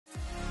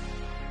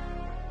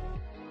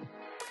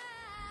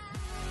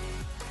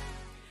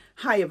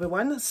Hi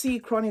everyone,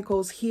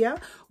 CeeChronicles here.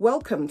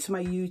 Welcome to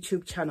my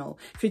YouTube channel.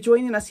 If you're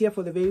joining us here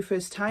for the very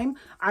first time,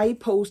 I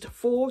post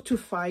 4 to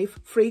 5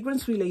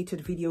 fragrance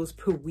related videos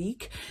per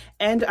week,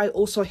 and I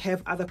also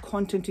have other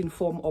content in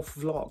form of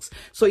vlogs.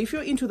 So if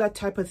you're into that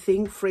type of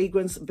thing,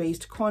 fragrance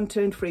based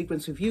content,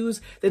 fragrance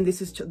reviews, then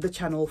this is the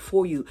channel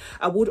for you.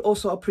 I would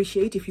also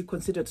appreciate if you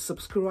considered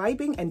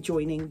subscribing and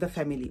joining the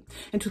family.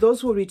 And to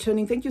those who are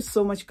returning, thank you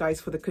so much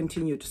guys for the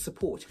continued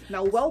support.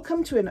 Now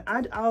welcome to an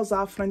Ard Al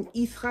Zaafaran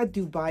Ithra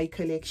Dubai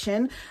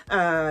collection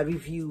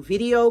review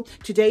video.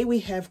 Today we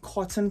have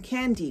cotton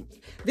candy.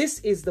 This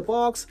is the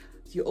box.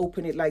 You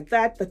open it like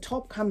that, the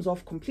top comes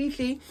off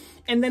completely,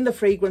 and then the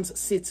fragrance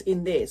sits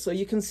in there. So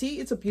you can see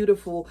it's a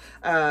beautiful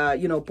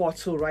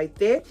bottle right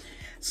there.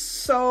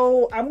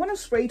 So I'm going to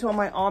spray it on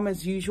my arm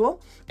as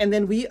usual, and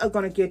then we are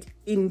going to get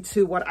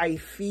into what I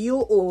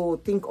feel or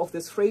think of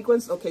this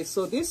fragrance. Okay,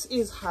 so this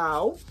is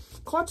how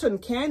cotton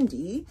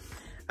candy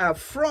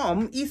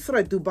from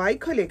Ithra Dubai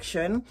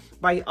collection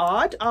by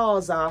Ard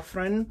Al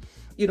Zaafaran,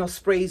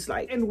 sprays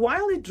like. And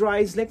while it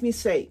dries, let me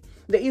say,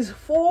 there is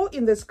 4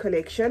 in this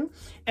collection,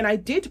 and I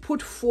did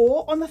put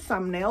 4 on the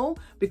thumbnail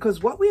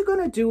because what we're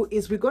going to do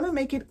is we're going to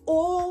make it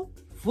all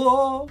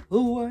for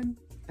one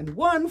and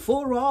one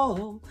for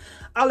all.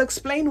 I'll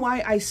explain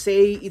why I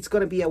say it's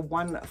going to be a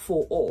one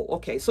for all.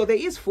 Okay, so there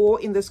is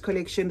 4 in this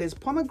collection. There's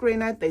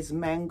pomegranate, there's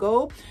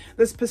mango,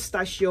 there's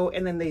pistachio,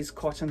 and then there's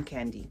cotton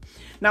candy.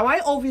 Now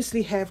I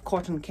obviously have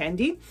cotton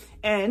candy,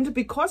 and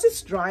because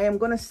it's dry, I'm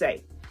going to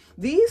say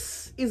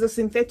this is a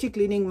synthetic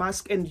leaning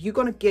musk, and you're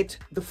going to get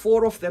the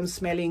 4 of them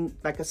smelling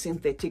like a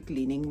synthetic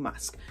leaning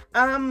musk.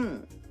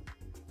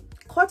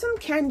 Cotton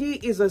candy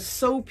is a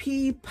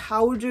soapy,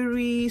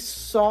 powdery,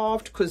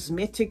 soft,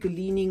 cosmetic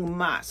leaning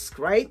musk,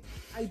 right?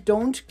 I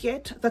don't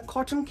get the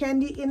cotton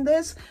candy in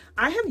this.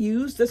 I have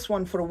used this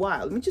one for a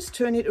while. Let me just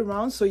turn it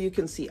around so you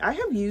can see. I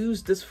have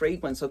used this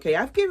fragrance, okay?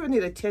 I've given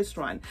it a test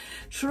run,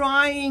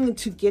 trying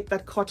to get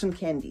that cotton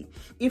candy.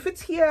 If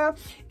it's here,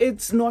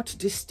 it's not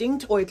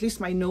distinct, or at least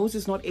my nose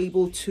is not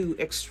able to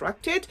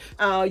extract it.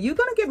 You're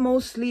gonna get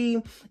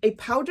mostly a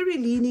powdery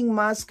leaning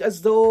musk,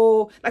 as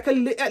though like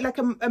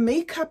a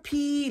makeup-y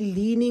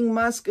leaning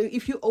musk.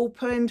 If you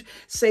opened,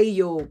 say,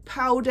 your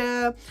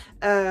powder,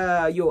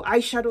 your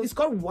eyeshadow, it's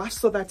got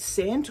wasp of that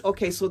scent.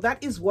 Okay, so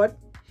that is what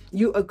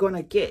you are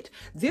gonna get.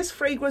 This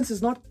fragrance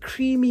is not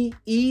creamy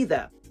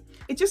either.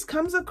 It just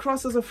comes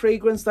across as a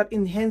fragrance that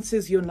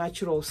enhances your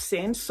natural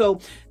scent. So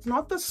it's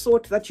not the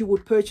sort that you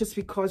would purchase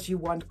because you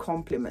want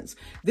compliments.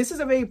 This is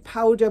a very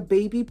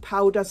baby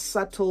powder,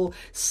 subtle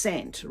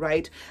scent,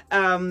 right?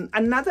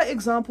 Another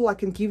example I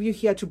can give you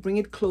here to bring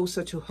it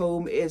closer to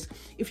home is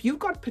if you've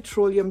got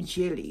petroleum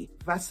jelly,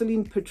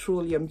 Vaseline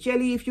petroleum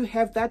jelly, if you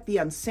have that, the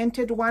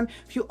unscented one,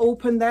 if you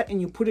open that and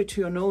you put it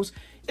to your nose,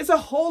 it's a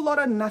whole lot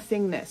of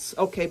nothingness,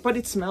 okay, but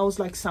it smells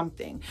like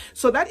something.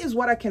 So that is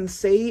what I can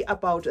say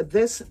about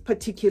this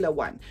particular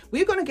one.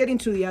 We're going to get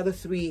into the other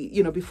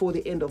 3, before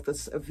the end of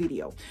this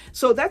video.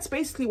 So that's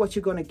basically what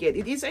you're going to get.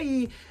 It is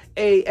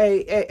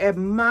a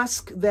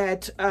mask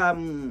that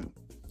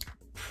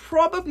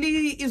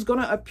probably is going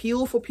to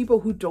appeal for people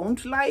who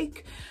don't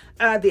like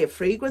their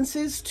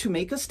fragrances to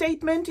make a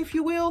statement, if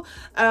you will,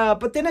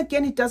 but then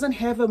again, it doesn't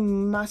have a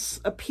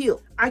mass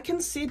appeal. I can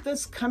see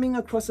this coming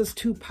across as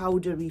too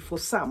powdery for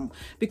some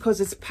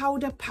because it's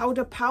powder,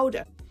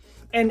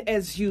 and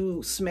as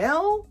you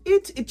smell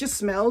it, it just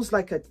smells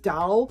like a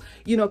dull,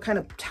 kind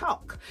of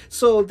talc.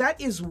 So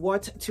that is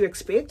what to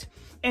expect.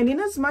 And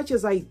in as much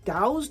as I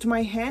doused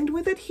my hand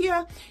with it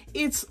here,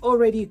 it's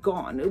already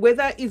gone.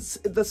 Whether it's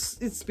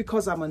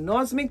because I'm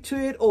anosmic to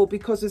it or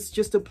because it's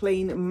just a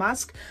plain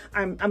musk,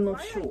 I'm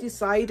not sure. I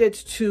decided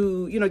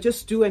to,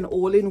 just do an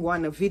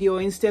all-in-one video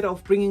instead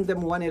of bringing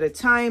them one at a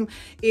time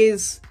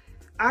is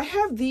I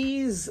have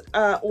these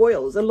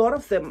oils, a lot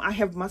of them. I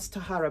have musk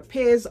tahara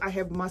pears, I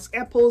have musk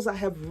apples, I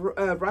have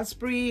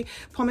raspberry,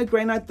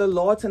 pomegranate, the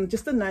lot, and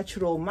just the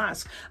natural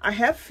musk. I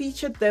have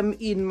featured them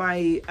in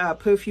my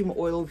perfume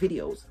oil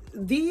videos.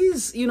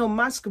 These,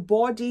 musk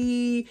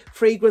body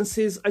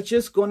fragrances are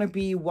just going to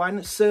be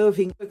one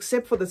serving,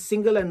 except for the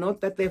singular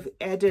note that they've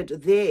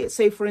added there.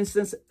 Say, for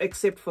instance,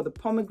 except for the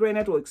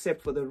pomegranate or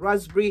except for the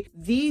raspberry,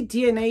 the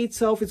DNA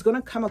itself is going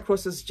to come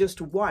across as just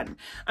one.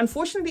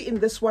 Unfortunately, in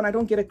this one, I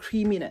don't get a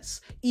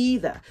creaminess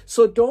either.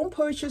 So don't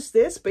purchase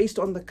this based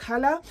on the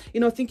color,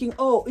 thinking,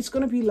 oh, it's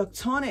going to be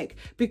lactonic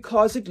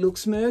because it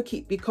looks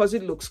murky, because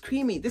it looks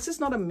creamy. This is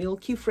not a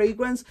milky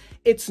fragrance.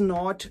 It's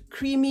not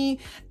creamy.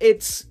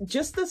 It's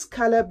just this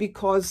color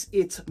because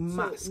it's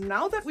musk. So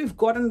now that we've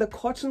gotten the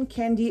cotton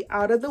candy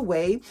out of the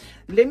way,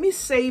 let me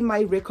say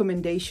my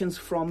recommendations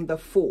from the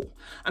 4.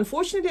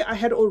 Unfortunately, I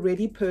had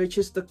already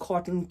purchased the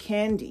cotton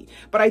candy,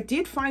 but I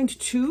did find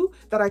 2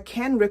 that I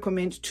can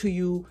recommend to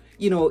you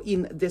you know,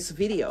 in this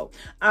video.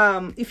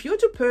 If you're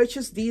to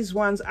purchase these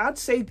ones, I'd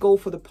say go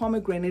for the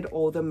pomegranate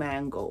or the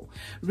mango.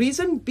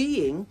 Reason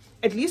being,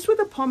 at least with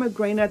the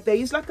pomegranate, there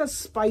is like a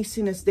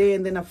spiciness there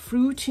and then a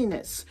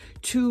fruitiness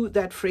to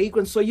that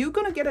fragrance. So you're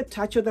going to get a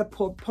touch of that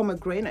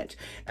pomegranate.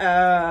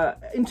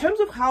 In terms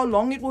of how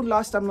long it will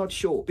last, I'm not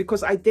sure,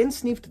 because I then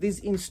sniffed these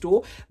in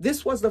store.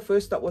 This was the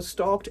first that was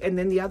stocked, and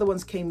then the other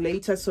ones came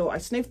later. So I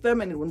sniffed them,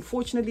 and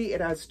unfortunately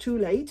it was too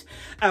late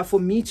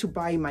for me to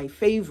buy my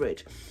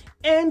favorite.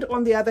 And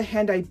on the other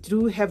hand, I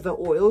do have the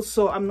oil,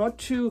 so I'm not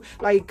too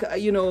like,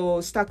 you know,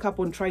 stuck up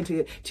on trying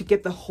to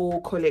get the whole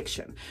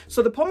collection.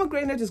 So the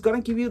pomegranate is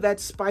going to give you that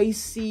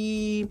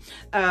spicy,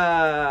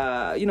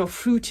 you know,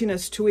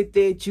 fruitiness to it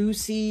there,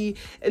 juicy,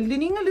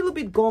 leaning a little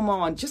bit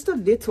gourmand, just a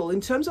little. In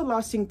terms of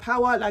lasting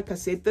power, like I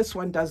said, this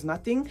one does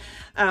nothing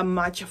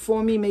much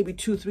for me, maybe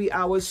 2-3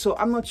 hours. So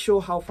I'm not sure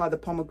how far the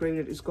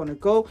pomegranate is going to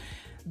go.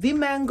 The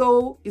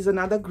mango is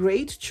another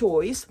great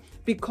choice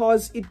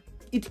because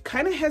it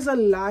kind of has a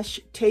lush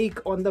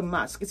take on the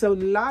musk. It's a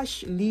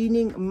lush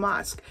leaning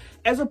musk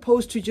as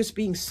opposed to just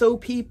being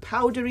soapy,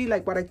 powdery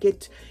like what I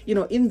get, you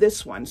know, in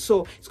this one.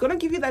 So it's going to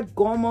give you that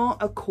gourmand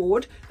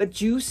accord, the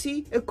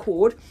juicy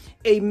accord,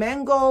 a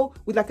mango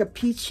with like a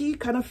peachy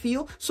kind of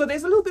feel. So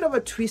there's a little bit of a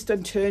twist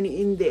and turn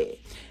in there.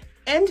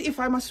 And if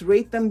I must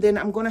rate them, then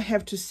I'm going to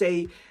have to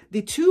say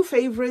the two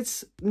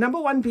favorites, number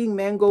one being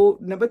mango,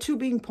 number two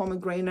being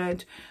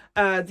pomegranate.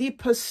 The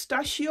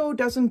pistachio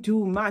doesn't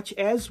do much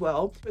as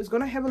well. It's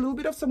going to have a little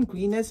bit of some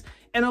greenness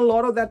and a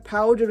lot of that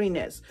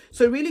powderiness.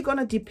 So really going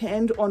to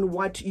depend on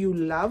what you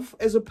love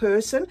as a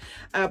person.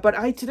 But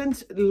I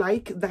didn't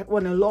like that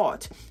one a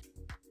lot.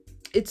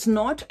 It's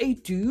not a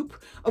dupe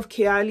of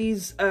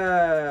Kayali's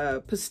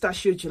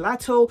pistachio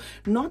gelato.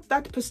 Not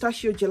that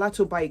pistachio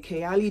gelato by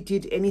Kayali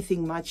did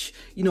anything much,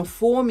 you know,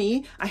 for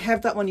me. I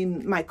have that one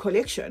in my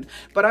collection.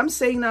 But I'm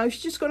saying now, if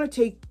you're just going to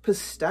take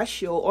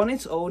pistachio on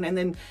its own and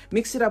then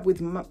mix it up with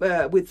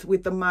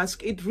the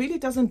musk, it really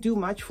doesn't do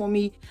much for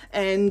me.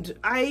 And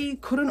I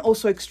couldn't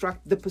also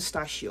extract the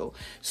pistachio.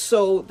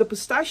 So the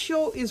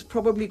pistachio is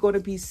probably going to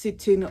be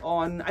sitting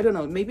on, I don't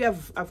know, maybe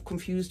I've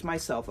confused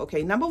myself.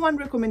 Okay, number one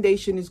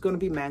recommendation is going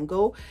to be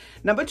mango.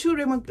 Number two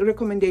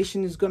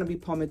recommendation is going to be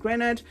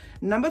pomegranate.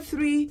 Number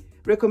three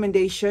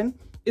recommendation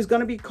is going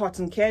to be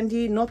cotton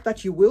candy. Not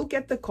that you will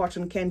get the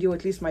cotton candy, or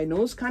at least my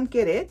nose can't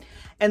get it.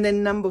 And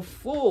then number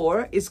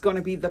four is going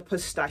to be the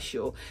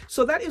pistachio.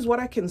 So that is what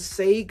I can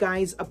say,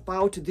 guys,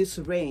 about this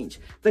range.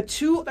 The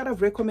two that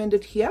I've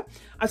recommended here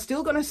are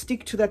still going to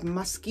stick to that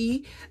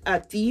musky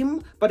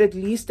theme, but at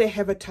least they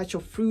have a touch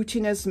of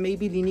fruitiness,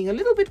 maybe leaning a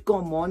little bit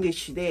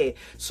gourmandish there.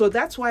 So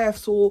that's why I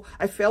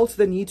felt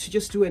the need to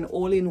just do an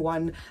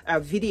all-in-one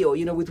video,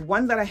 you know, with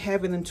one that I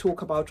have and then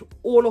talk about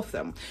all of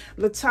them.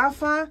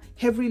 Lattafa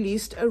have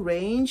released a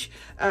range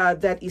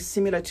that is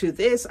similar to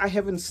this. I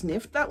haven't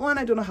sniffed that one.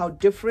 I don't know how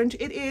different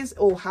it is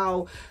or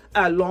how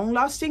long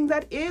lasting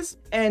that is.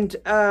 And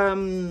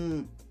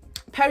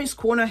Paris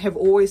Corner have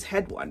always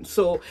had one,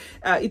 so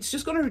it's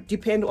just going to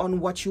depend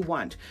on what you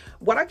want.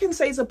 What I can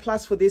say is a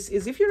plus for this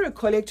is if you're a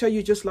collector,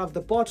 you just love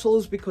the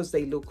bottles because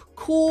they look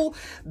cool.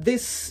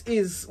 This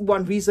is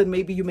one reason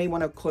maybe you may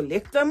want to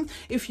collect them.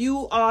 If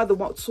you are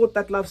the sort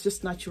that loves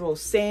just natural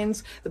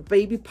scents, the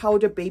baby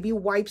powder, baby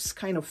wipes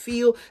kind of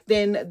feel,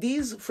 then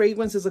these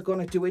fragrances are going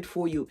to do it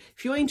for you.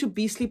 If you're into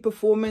beastly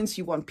performance,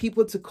 you want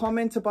people to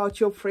comment about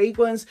your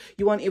fragrance,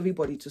 you want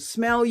everybody to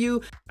smell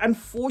you,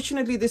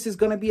 unfortunately this is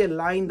going to be a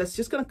line that's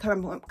just going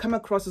to come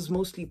across as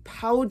mostly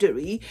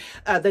powdery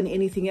than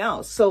anything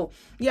else. So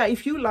yeah,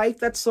 if you like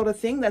that sort of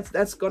thing,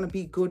 that's going to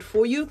be good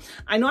for you.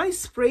 I know I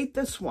sprayed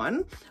this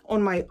one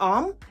on my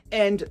arm,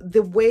 and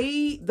the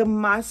way the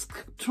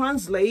musk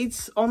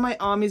translates on my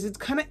arm is it's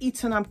kind of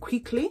eaten up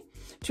quickly,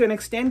 to an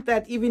extent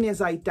that even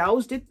as I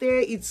doused it there,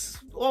 it's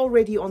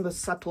already on the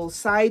subtle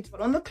side.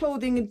 But on the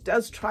clothing, it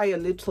does try a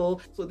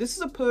little. So this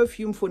is a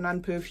perfume for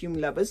non-perfume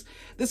lovers.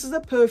 This is a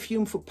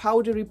perfume for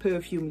powdery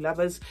perfume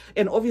lovers,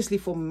 and obviously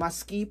for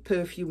musky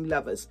perfume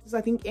lovers. So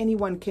I think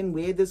anyone can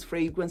wear these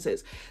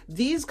fragrances.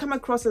 These come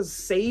across as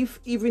safe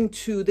even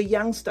to the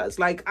youngsters.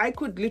 Like I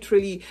could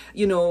literally,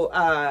 you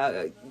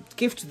know,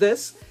 gift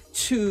this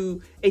to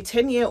a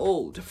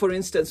 10-year-old, for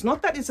instance.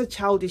 Not that it's a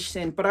childish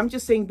scent, but I'm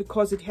just saying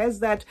because it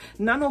has that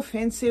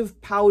non-offensive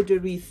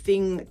powdery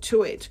thing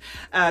to it.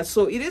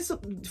 So it is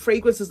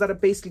fragrances that are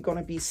basically going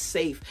to be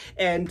safe,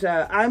 and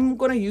I'm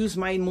going to use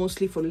mine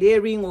mostly for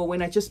layering, or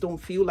when I just don't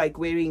feel like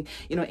wearing,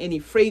 you know, any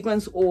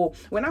fragrance, or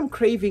when I'm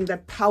craving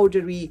that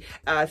powdery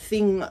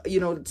thing,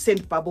 you know,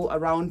 scent bubble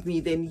around me,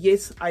 then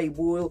yes, I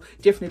will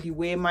definitely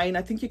wear mine.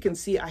 I think you can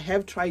see I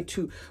have tried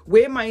to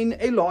wear mine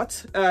a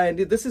lot, and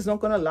this is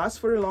not going to last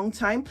for a long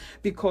time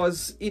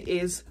because it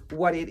is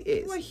what it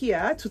is. We're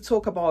here to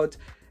talk about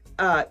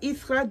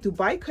Ithra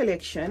Dubai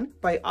collection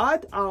by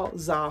Ard Al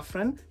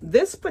Zaafaran.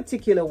 This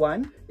particular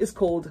one is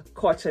called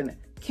Cotton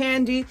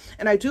candy.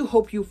 And I do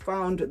hope you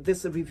found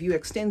this review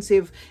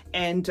extensive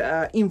and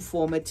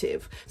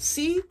informative.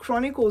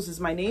 CeeChronicles is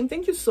my name.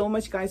 Thank you so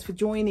much, guys, for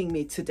joining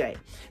me today.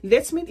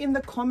 Let's meet in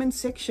the comment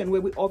section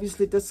where we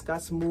obviously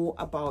discuss more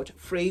about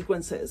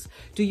fragrances.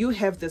 Do you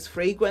have this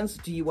fragrance?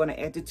 Do you want to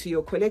add it to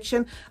your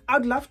collection?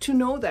 I'd love to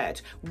know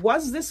that.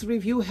 Was this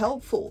review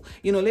helpful?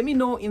 You know, let me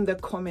know in the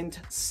comment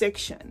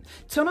section.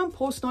 Turn on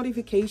post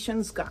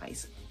notifications,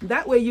 guys.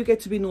 That way you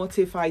get to be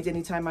notified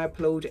anytime I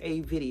upload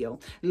a video.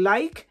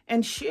 Like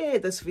and share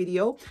this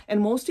video.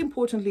 And most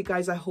importantly,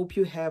 guys, I hope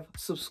you have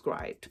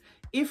subscribed.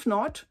 If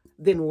not,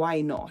 then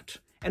why not?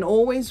 And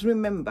always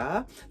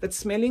remember that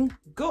smelling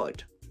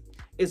good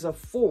is a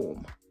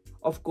form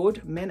of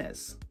good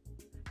manners.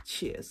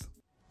 Cheers.